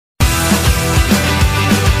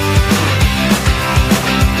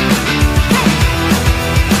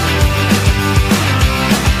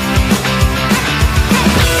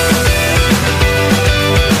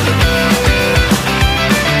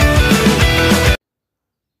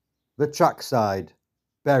the Trackside,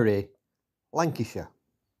 Bury, Lancashire.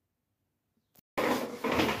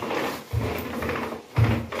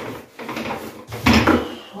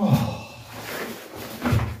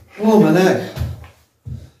 Oh my neck.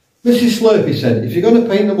 Mrs. Slurpy said, if you're going to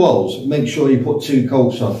paint the walls, make sure you put 2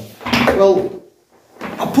 coats on. Well,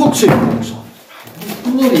 I put 2 coats on. It's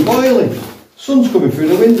bloody boiling. Sun's coming through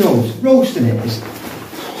the windows, roasting it.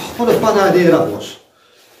 What a bad idea that was.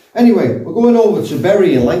 Anyway, we're going over to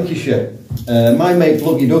Bury in Lancashire. My mate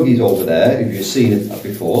Bluggy Dougie's over there, if you've seen it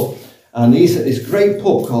before. And he's at this great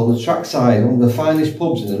pub called the Trackside, one of the finest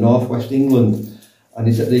pubs in the northwest England. And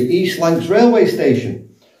he's at the East Lancs railway station.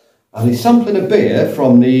 And he's sampling a beer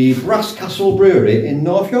from the Brewery in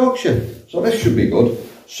North Yorkshire. So this should be good.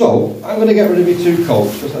 So, I'm going to get rid of my 2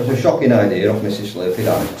 coats, because that's a shocking idea off Mrs. Slurpy,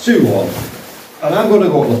 that. 2 on. And I'm going to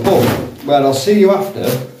go to the pub, where I'll see you after.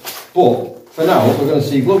 But, for now, we're going to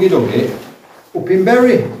see Gluggy Dougie up in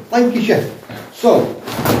Bury, Lancashire. So,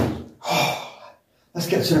 let's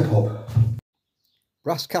get to the pub.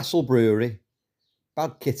 Brewery,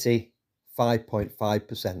 Bad Kitty,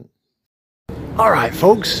 5.5%. Alright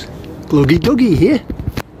folks, Gluggy Dougie here.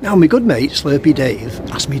 Now my good mate Slurpy Dave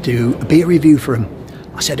asked me to do a beer review for him.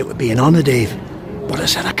 I said it would be an honour, Dave, but I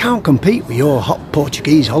said I can't compete with your hot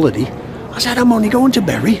Portuguese holiday. I said I'm only going to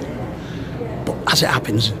Bury. But as it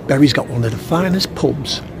happens, Bury's got one of the finest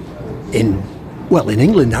pubs in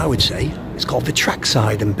England, I would say. It's called the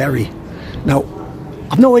Trackside in Bury. Now,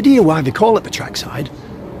 I've no idea why they call it the Trackside.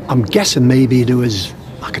 I'm guessing maybe there was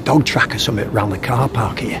like a dog track or something around the car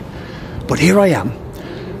park here. But here I am,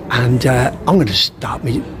 and I'm going to start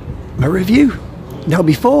my review. Now,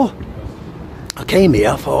 before I came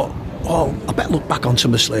here, I thought, well, I better look back on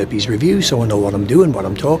some of Slurpy's reviews so I know what I'm doing, what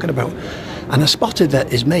I'm talking about. And I spotted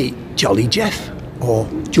that his mate, Jolly Jeff, or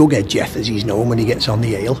Jughead Jeff as he's known when he gets on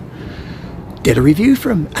the ale, did a review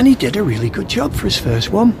for him, and he did a really good job for his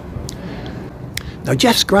first one. Now,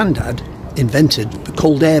 Jeff's granddad invented the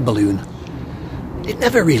cold air balloon. It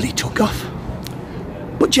never really took off.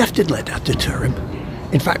 But Jeff did let that deter him.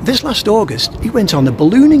 In fact, this last August, he went on a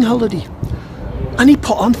ballooning holiday and he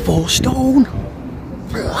put on 4 stone.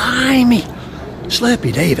 Blimey!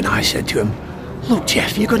 Slurpy Dave and I said to him, look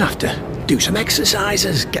Jeff, you're going to have to do some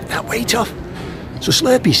exercises, get that weight off. So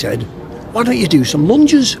Slurpy said, why don't you do some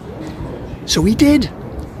lunges? So he did.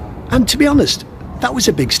 And to be honest, that was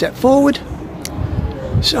a big step forward.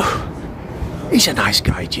 So, he's a nice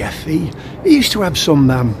guy, Jeff. He used to have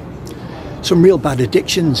some real bad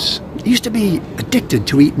addictions. He used to be addicted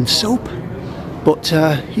to eating soap, but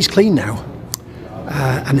he's clean now.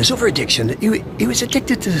 And his other addiction, he was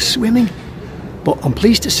addicted to swimming. But I'm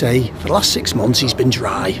pleased to say, for the last 6 months, he's been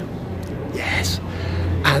dry. Yes.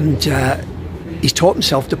 And he's taught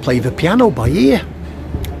himself to play the piano by ear.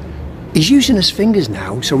 He's using his fingers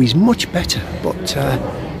now, so he's much better. But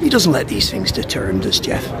he doesn't let these things deter him, does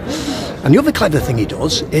Jeff? And the other clever thing he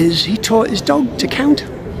does is he taught his dog to count.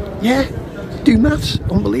 Yeah. Do maths,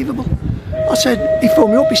 unbelievable. I said, he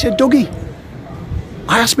phoned me up, he said, Dougie,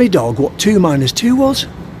 I asked my dog what 2 minus 2 was.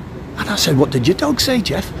 And I said, what did your dog say,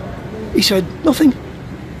 Jeff? He said, nothing.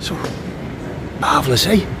 So, marvellous,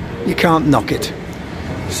 eh? You can't knock it.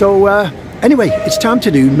 So, anyway, it's time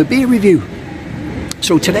to do my beer review.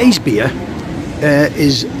 So today's beer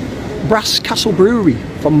is Brewery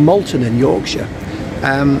from Malton in Yorkshire.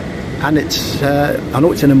 And it's, I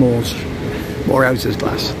know it's in a Morehouse's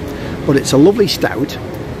glass. But it's a lovely stout.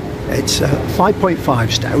 It's a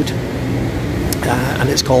 5.5 stout, and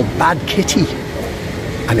it's called Bad Kitty,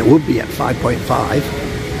 and it would be at 5.5.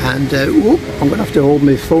 And I'm going to have to hold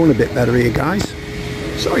my phone a bit better here, guys.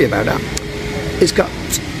 Sorry about that.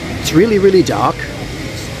 It's really, really dark.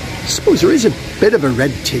 I suppose there is a bit of a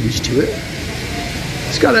red tinge to it.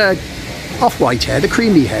 It's got a off-white head, a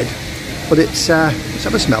creamy head, but let's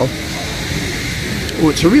have a smell. Oh,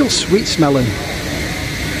 it's a real sweet smelling.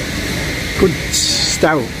 Good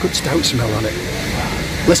stout smell on it.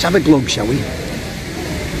 Let's have a glug, shall we?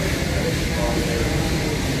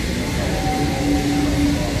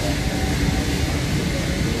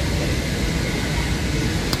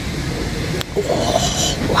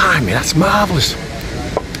 Oh, blimey, that's marvellous.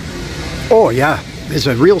 Oh yeah, there's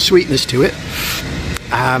a real sweetness to it.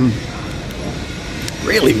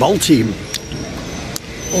 Really malty.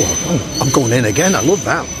 Oh, I'm going in again, I love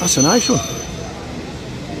that. That's a nice one.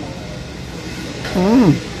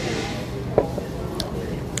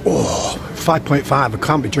 Oh, 5.5, I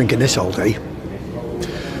can't be drinking this all day.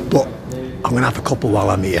 But I'm going to have a couple while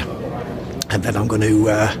I'm here. And then I'm going to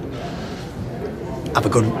have a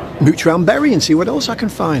good mooch around Bury and see what else I can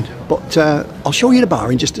find. But I'll show you the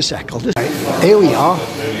bar in just a sec. Here we are,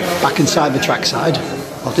 back inside the Trackside.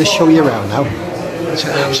 I'll just show you around now. It's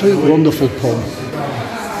an absolute wonderful pub.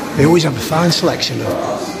 They always have a fine selection of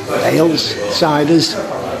ales, ciders.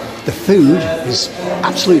 The food is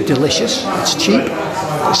absolutely delicious. It's cheap.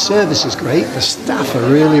 The service is great. The staff are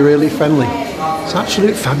really, really friendly. It's an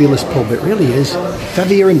absolute fabulous pub. It really is. If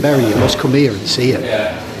ever you're in Bury, you must come here and see it.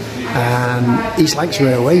 And East Lancs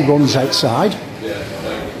Railway runs outside.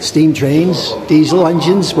 Steam trains, diesel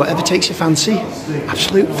engines, whatever takes your fancy.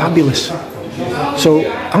 Absolute fabulous. So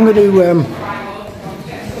I'm going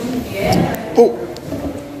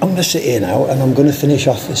to sit here now, and I'm going to finish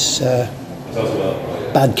off this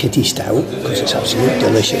Bad Kitty Stout because it's absolutely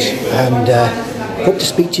delicious. And hope to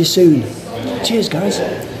speak to you soon. Cheers, guys.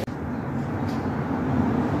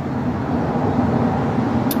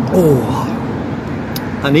 Oh,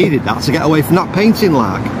 I needed that to get away from that painting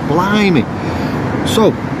lark. Blimey.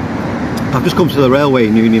 So, I've just come to the railway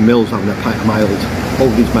in Union Mills having a pint of mild,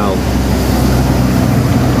 Holdings mild.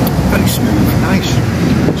 Very smooth, nice.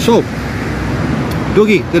 So,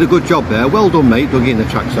 Dougie did a good job there. Well done, mate, Dougie in the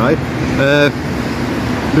trackside.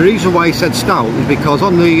 The reason why he said stout is because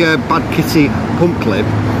on the Bad Kitty pump clip,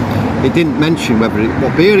 it didn't mention what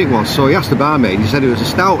beer it was. So he asked the barmaid, he said it was a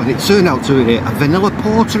stout, and it turned out to be a vanilla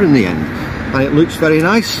porter in the end. And it looks very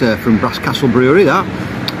nice from Brasscastle Brewery, that.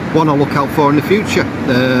 One I'll look out for in the future.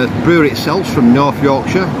 The brewery itself's from North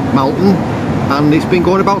Yorkshire, Malton, and it's been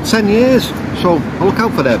going about 10 years. So I'll look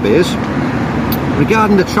out for their beers.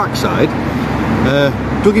 Regarding the trackside,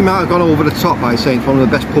 Dougie might have gone over the top by saying it's one of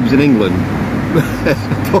the best pubs in England.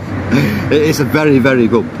 It is a very, very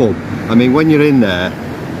good pub. I mean, when you're in there,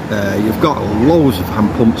 you've got loads of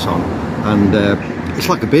hand pumps on, and it's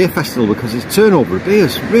like a beer festival because it's turnover of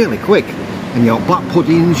beers really quick. And you've got black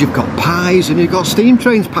puddings, you've got pies, and you've got steam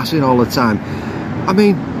trains passing all the time. I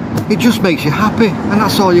mean, it just makes you happy, and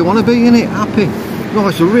that's all you want to be, innit? Happy. No,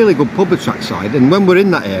 it's a really good pub at Trackside, and when we're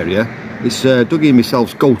in that area, it's Dougie and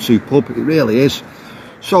myself's go-to pub. It really is.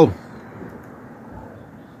 So,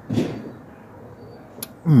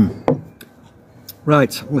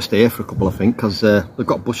 right, I'm going to stay here for a couple, I think, because they've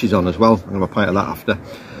got bushes on as well. I'm going to have a pint of that after.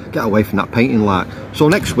 Get away from that painting light. So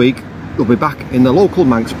next week, we'll be back in the local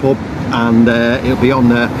Manx pub, and it'll be on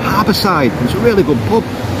the Harbourside. It's a really good pub.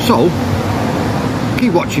 So,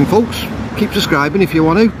 keep watching, folks. Keep subscribing if you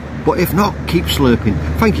want to. But if not, keep slurping.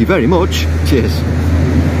 Thank you very much. Cheers.